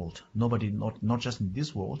in the world, not just in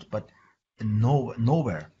this world, but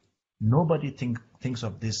nowhere, nobody thinks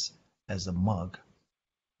of this as a mug.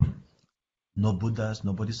 No Buddhas,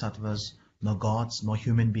 no Bodhisattvas, no gods, no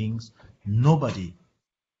human beings, nobody.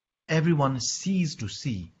 Everyone ceases to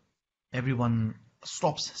see. Everyone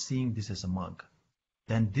stops seeing this as a mug.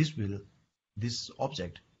 Then this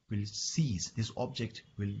object will cease. This object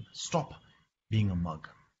will stop being a mug,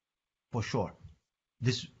 for sure.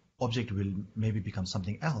 This object will maybe become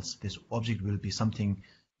something else. This object will be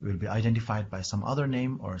identified by some other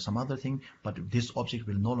name or some other thing, but this object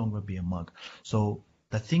will no longer be a mug. So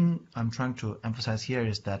the thing I'm trying to emphasize here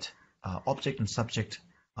is that object and subject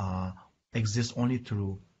exist only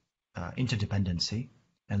through interdependency,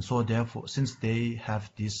 and so therefore, since they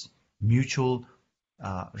have this mutual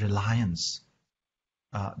reliance,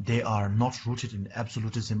 they are not rooted in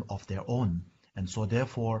absolutism of their own, and so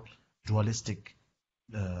therefore dualistic.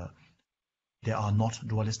 They are not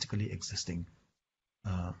dualistically existing.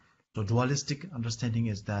 So dualistic understanding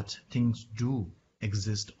is that things do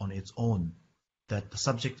exist on its own, that the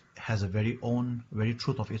subject has a very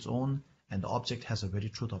truth of its own, and the object has a very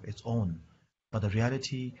truth of its own. But the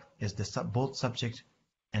reality is that both subject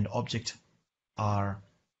and object are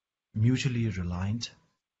mutually reliant,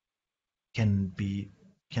 can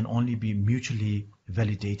only be mutually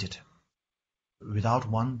validated. Without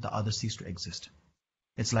one, the other ceases to exist.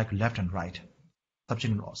 It's like left and right.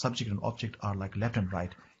 Subject and object are like left and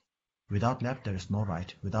right. Without left, there is no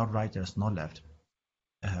right. Without right, there is no left.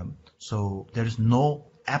 So there is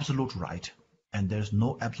no absolute right, and there is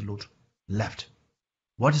no absolute left.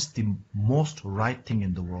 What is the most right thing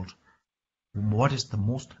in the world? What is the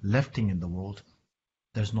most left thing in the world?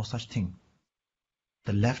 There is no such thing.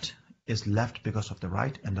 The left is left because of the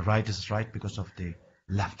right, and the right is right because of the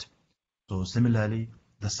left. So similarly,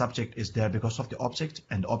 the subject is there because of the object,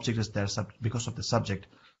 and the object is there because of the subject.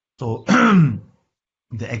 So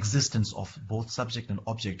the existence of both subject and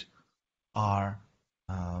object are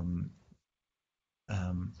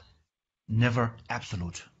never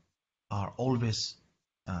absolute, are always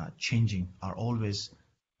changing, are always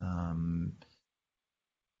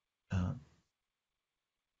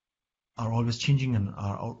changing, and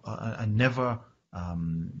are never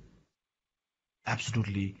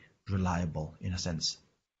absolutely reliable in a sense.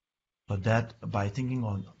 So that by thinking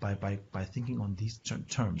on these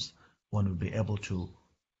terms, one will be able to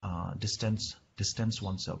distance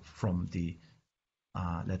oneself from the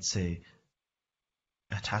let's say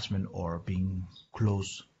attachment or being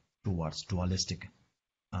close towards dualistic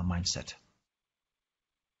mindset.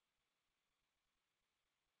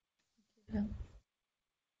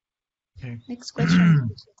 Okay. Next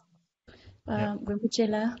question. Yeah.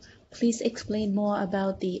 Rinpoche, please explain more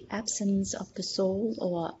about the absence of the soul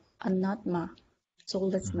or anatma,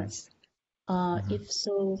 soullessness. If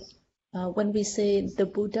so, when we say the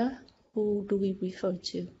Buddha who do we refer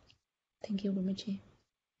to? Thank you, Rinpoche.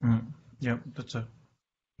 Yeah, that's a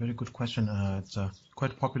very good question. It's a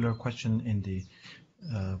quite popular question in the.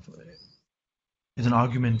 It's an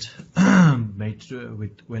argument made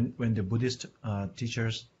with when the Buddhist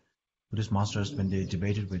teachers, Buddhist masters, when they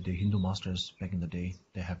debated with the Hindu masters back in the day,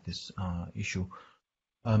 they have this issue.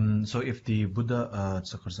 So if the Buddha,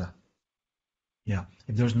 if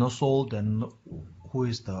there's no soul, then who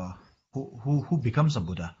is the who becomes a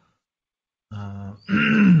Buddha?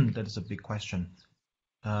 That is a big question.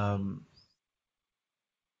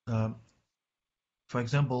 For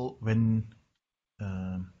example, when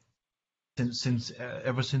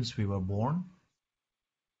ever since we were born,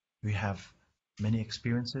 we have many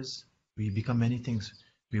experiences. We become many things.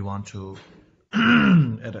 We want to.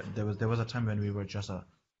 There was a time when we were just a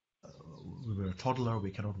toddler.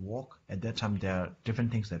 We cannot walk. At that time, there are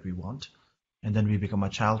different things that we want, and then we become a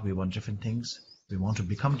child. We want different things. We want to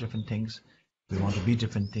become different things. We want to be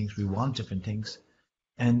different things. We want different things,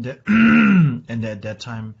 and and at that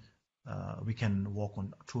time, we can walk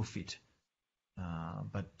on 2 feet,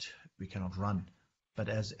 but we cannot run. But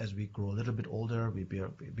as we grow a little bit older, we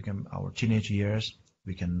become our teenage years.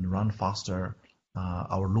 We can run faster.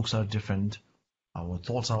 Our looks are different. Our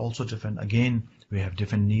thoughts are also different. Again, we have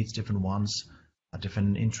different needs, different wants, a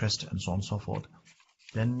different interest, and so on and so forth.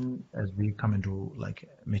 Then, as we come into like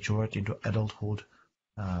maturity, into adulthood,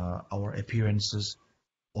 our appearances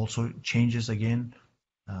also changes again.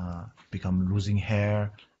 Become losing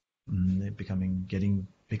hair, getting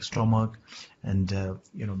big stomach, and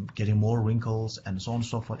getting more wrinkles, and so on and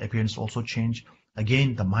so forth. Appearance also change.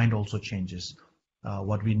 Again, the mind also changes.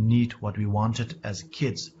 What we need, what we wanted as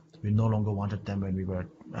kids, we no longer wanted them when we were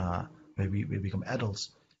when we become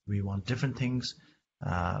adults. We want different things.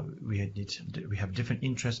 We have different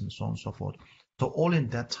interests, and so on and so forth. So all in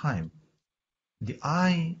that time, the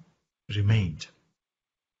I remained.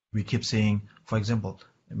 We keep saying, for example,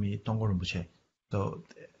 Tongkhor Rinpoche. So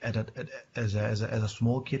as a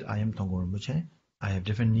small kid, I am Tongkhor Rinpoche. I have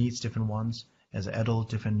different needs, different wants. As an adult,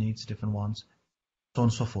 different needs, different wants, so on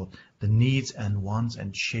and so forth. The needs and wants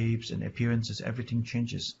and shapes and appearances, everything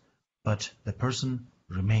changes, but the person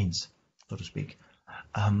remains, so to speak.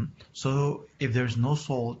 So if there is no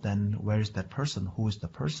soul, then where is that person? Who is the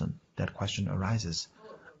person? That question arises.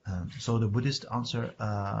 So the Buddhist answer,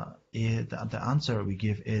 the answer we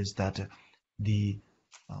give is that the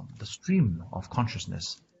stream of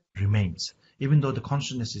consciousness remains, even though the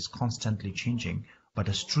consciousness is constantly changing, but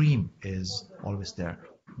the stream is always there.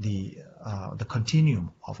 The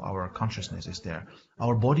continuum of our consciousness is there.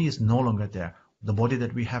 Our body is no longer there. The body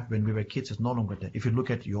that we have when we were kids is no longer there. If you look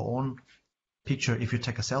at your own picture, if you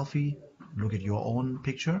take a selfie, look at your own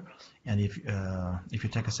picture, and if you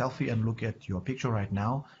take a selfie and look at your picture right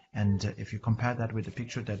now, and if you compare that with the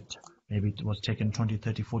picture that maybe it was taken 20,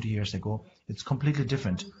 30, 40 years ago, it's completely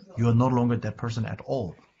different. You are no longer that person at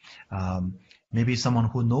all. Maybe someone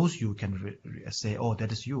who knows you can say, oh,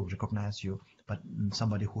 that is you, recognize you, but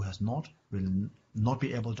somebody who has not will not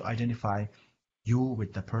be able to identify you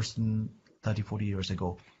with the person 30, 40 years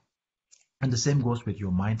ago. And the same goes with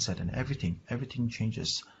your mindset and everything. Everything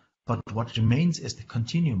changes. But what remains is the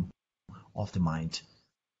continuum of the mind.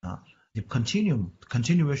 The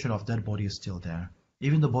continuation of that body is still there.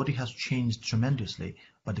 Even the body has changed tremendously,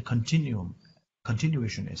 but the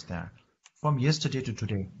continuation is there. From yesterday to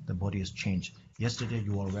today, the body has changed. Yesterday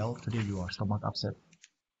you are well, today you are stomach upset.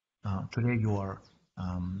 Today you are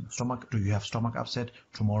you have stomach upset,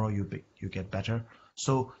 tomorrow you get better.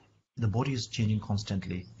 So the body is changing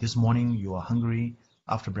constantly. This morning you are hungry,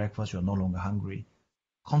 after breakfast you are no longer hungry.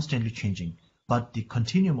 Constantly changing. But the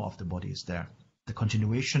continuum of the body is there. The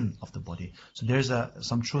continuation of the body. So there's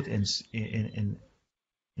some truth in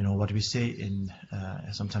what we say in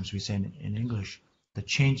sometimes we say in English, the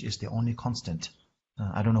change is the only constant.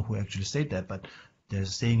 I don't know who actually said that, but there's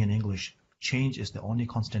a saying in English, change is the only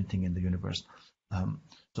constant thing in the universe.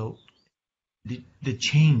 So the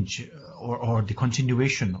change or the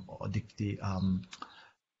continuation or the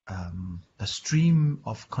stream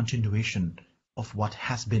of continuation of what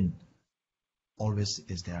has been always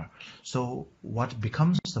is there. So what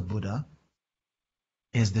becomes the Buddha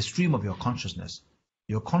is the stream of your consciousness.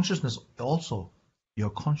 Your consciousness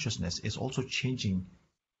is also changing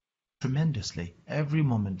tremendously every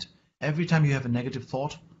moment. Every time you have a negative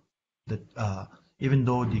thought, that even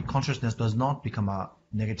though the consciousness does not become a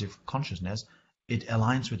negative consciousness, it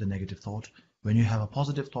aligns with the negative thought. When you have a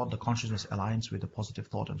positive thought, the consciousness aligns with the positive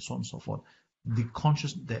thought, and so on and so forth.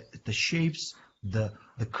 The shapes, the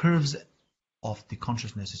curves of the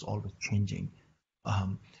consciousness is always changing.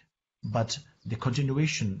 But the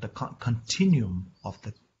continuation, the continuum of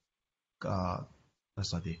the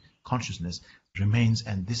the consciousness remains,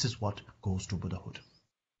 and this is what goes to Buddhahood.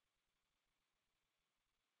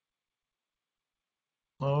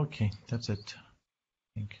 Okay, that's it.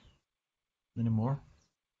 I think. Any more?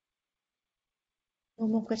 No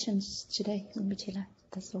more questions today, Rinpoche.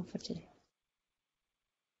 That's all for today.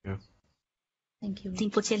 Yeah. Thank you.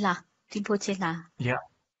 Rinpoche. Yeah.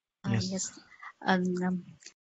 Yes.